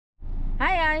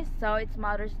Hi guys, so it's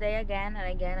Mother's Day again, and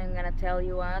again I'm gonna tell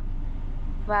you what.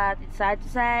 But it's sad to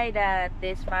say that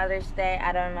this Mother's Day,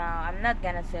 I don't know, I'm not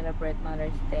gonna celebrate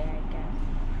Mother's Day, I guess.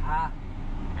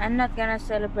 I'm not gonna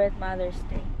celebrate Mother's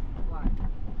Day. Why?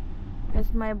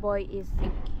 Because my boy is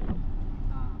sick.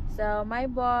 So my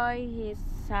boy, he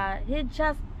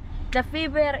just, the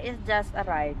fever is just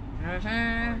arrived.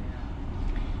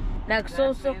 Nagsusuka. That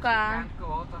means you can't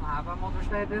go out and have a Mother's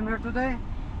Day dinner today?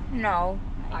 No,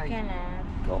 I cannot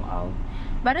go out.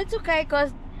 But it's okay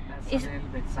because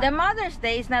the Mother's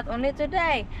Day is not only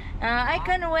today. I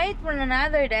can wait for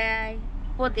another day.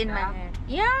 Put in my head.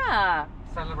 Yeah.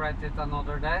 Celebrate it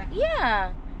another day?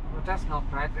 Yeah. But that's not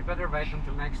right. We better wait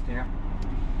until next year.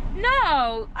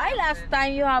 No, last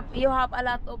time you have a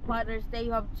lot of Mother's Day.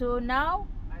 You have 2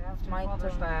 now. I have 2 My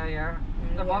Mother's turn. Day a year.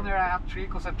 The one year I had 3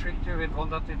 because I tricked you with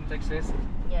one that didn't exist.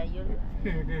 Yeah, you.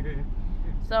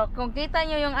 So, kung kita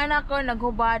nyo yung anak ko,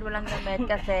 naghubad, walang damit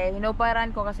kasi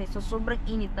hinuparan ko kasi so sobrang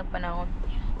init ng panahon.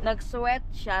 Nag-sweat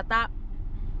siya,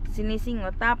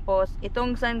 sinisingot. Tapos,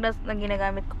 itong sunglass na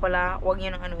ginagamit ko pala, huwag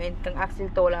nyo nang anuhin, kang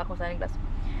Aksel Dahl ako sunglass.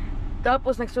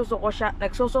 Tapos,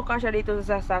 nagsusuka siya dito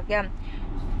sa sasakyan.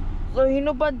 So,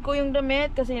 hinubad ko yung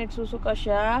damit kasi nagsusuka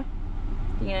siya.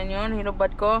 Tingnan nyo,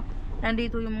 hinubad ko.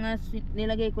 Nandito yung mga,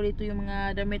 nilagay ko dito yung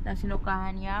mga damit na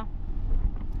sinukahan niya.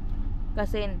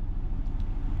 Kasi,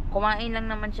 kumain lang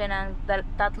naman siya ng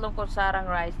 3 kutsarang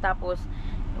rice. Tapos,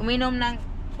 uminom ng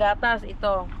gatas.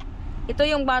 Ito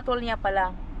yung bottle niya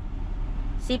pala.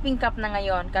 Sipping cup na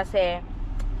ngayon. Kasi,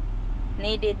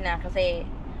 needed na. Kasi,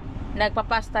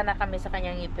 nagpapasta na kami sa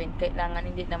kanyang ngipin. Kailangan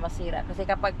hindi na masira. Kasi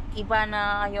kapag iba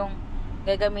na yung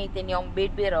gagamitin yung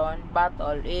Bidbiron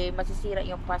bottle, masisira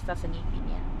yung pasta sa ngipin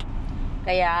niya.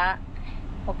 Kaya,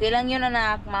 okay lang yun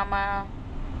anak. Mama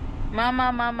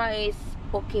is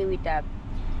okay with that.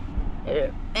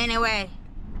 Anyway.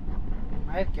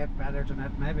 Might get better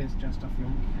tonight. Maybe it's just a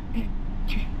fluke.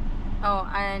 Oh,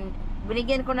 and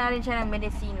binigyan ko na rin siya ng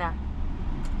medisina.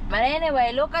 But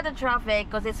anyway, look at the traffic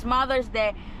because it's Mother's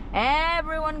Day.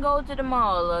 Everyone go to the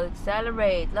mall.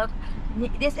 Celebrate. Look,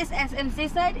 this is SMC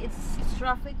side. It's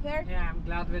traffic here. Yeah, I'm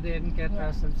glad we didn't get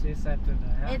SMC set today.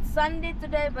 Yeah? It's Sunday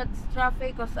today, but it's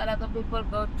traffic because a lot of people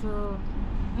go to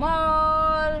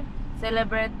mall,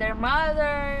 celebrate their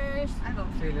mothers. I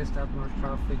don't feel it's that much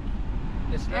traffic.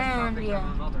 It's less traffic than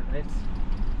on other days.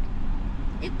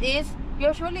 It is.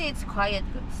 Usually it's quiet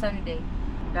Sunday.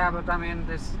 Yeah, but I mean,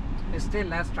 this is still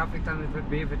less traffic than it would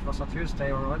be if it was a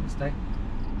Tuesday or Wednesday.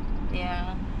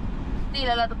 Yeah. Still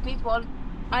a lot of people.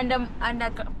 And the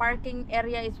parking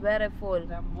area is very full.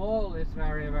 The mall is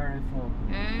very, very full.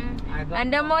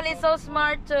 And the mall is so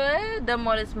smart too. The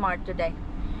mall is smart today.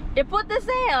 They put the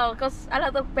sale because a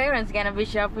lot of parents gonna be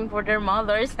shopping for their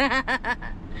mothers.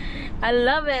 I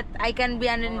love it. I can be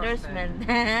an endorsement.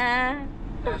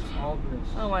 That's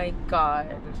obvious. Oh my god.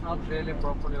 But it's not really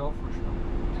properly offered.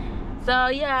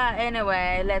 So yeah,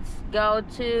 anyway, let's go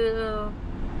to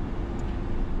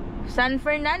San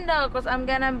Fernando because I'm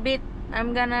gonna meet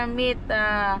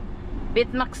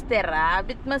Bitmaster.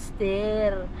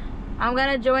 I'm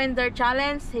gonna join their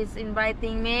challenge. He's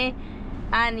inviting me.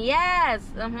 And yes,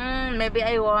 maybe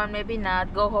I won, maybe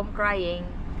not. Go home crying.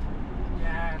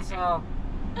 Yeah, so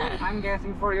I'm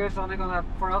guessing for you it's only gonna,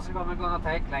 for us it's only gonna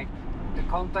take like the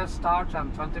contest starts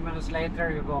and 20 minutes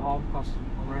later you go home because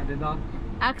already done.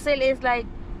 Aksel is like,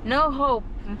 no hope.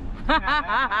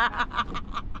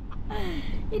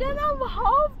 He don't have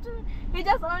hope. He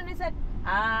just only said,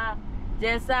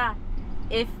 Jessa,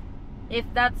 if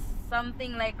that's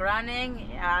something like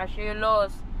running, she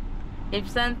lost. If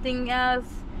something else,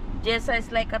 Jessa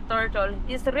is like a turtle.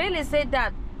 He's really said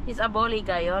that. He's a bully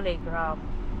guy, holy crap.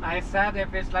 I said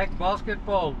if it's like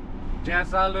basketball,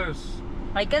 Jessa lose.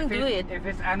 I can do it. If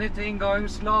it's anything going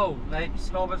slow, like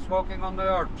slow as walking on the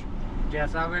earth,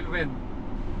 Jessa will win.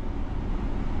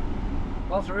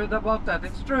 What's rude about that?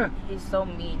 It's true. He's so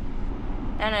mean.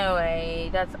 Anyway,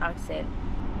 that's Aksel.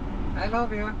 I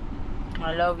love you.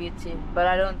 I love you too, but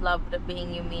I don't love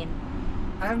being you mean.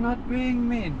 I'm not being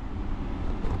mean.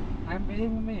 I'm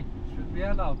being me. Should be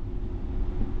allowed.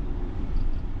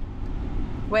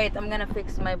 Wait, I'm gonna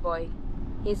fix my boy.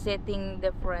 He's sitting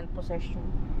different position.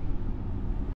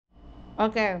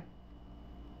 Okay.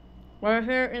 We're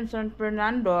here in San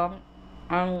Fernando.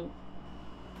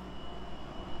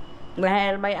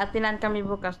 Dahil may atinan kami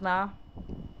bukas na.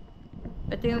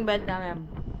 Ito yung bed namin.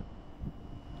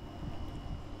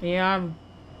 Ayan.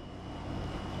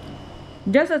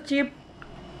 Just a cheap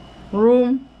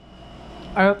room.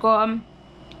 Aircon.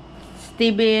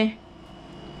 TV.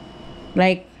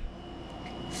 Like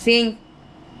sink.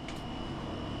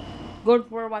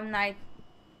 Good for one night.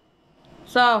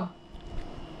 So,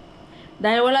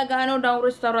 dahil wala gaano daw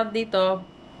restaurant dito,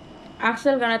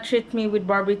 Axel gonna treat me with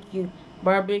barbecue.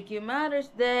 Barbecue Mother's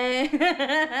Day.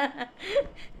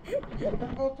 You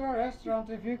can go to a restaurant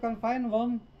if you can find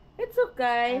one. It's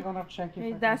okay. I'm gonna check if I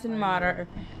It can doesn't find matter.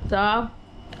 So,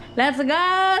 let's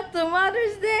go to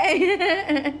Mother's Day.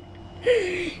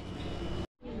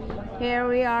 Here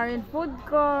we are in food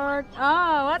court.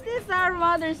 Oh, what is our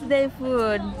Mother's Day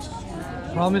food?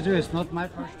 Promise you, it's not my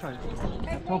first choice.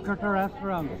 I took her to a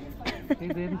restaurant. He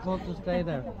didn't want to stay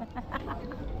there.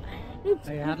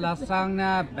 They had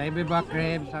lasagna, baby back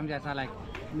ribs. I'm just like,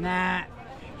 nah.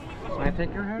 So I take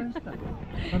her here instead.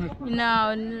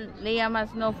 No, Liam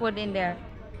has no food in there.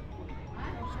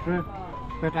 It's true.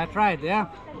 But I tried, yeah.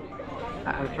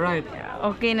 I tried.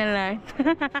 Okay na lang.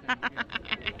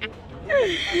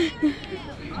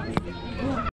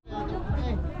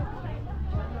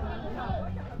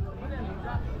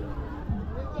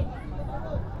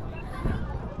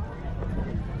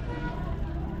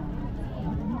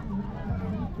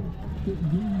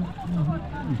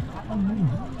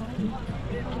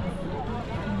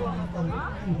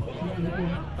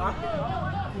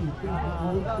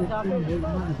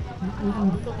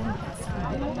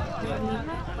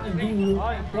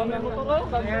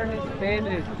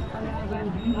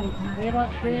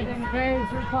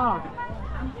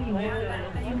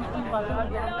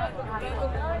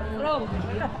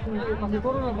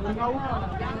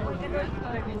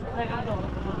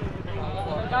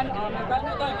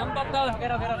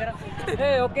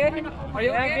 Hey, okay? Are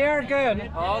you okay? We're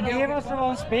good. Okay. He was the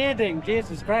one speeding.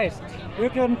 Jesus Christ. You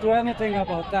couldn't do anything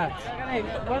about that.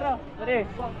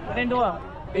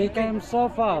 He came so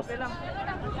fast.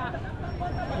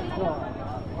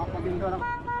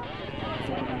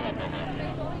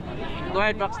 Go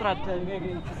ahead, backstrat.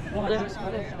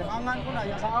 Mangan ko na,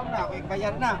 yung saham na,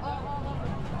 bayad na.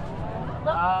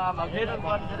 Mag-hit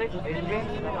ko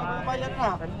Bayad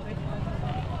na.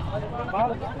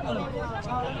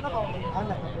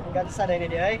 Anak, gansa na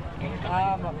ini ay.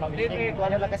 mag-hit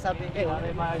Wala lang kasabi ko.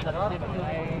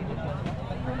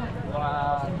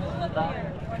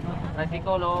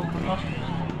 Nasikolong.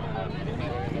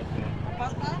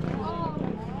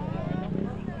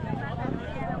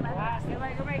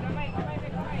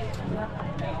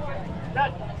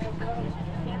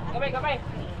 Kamay.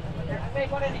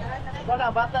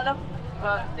 Wala, bata lang.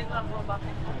 Tingnan mo ba?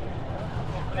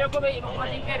 Pero ko may imong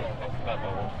malingkir.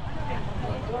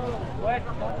 Wait.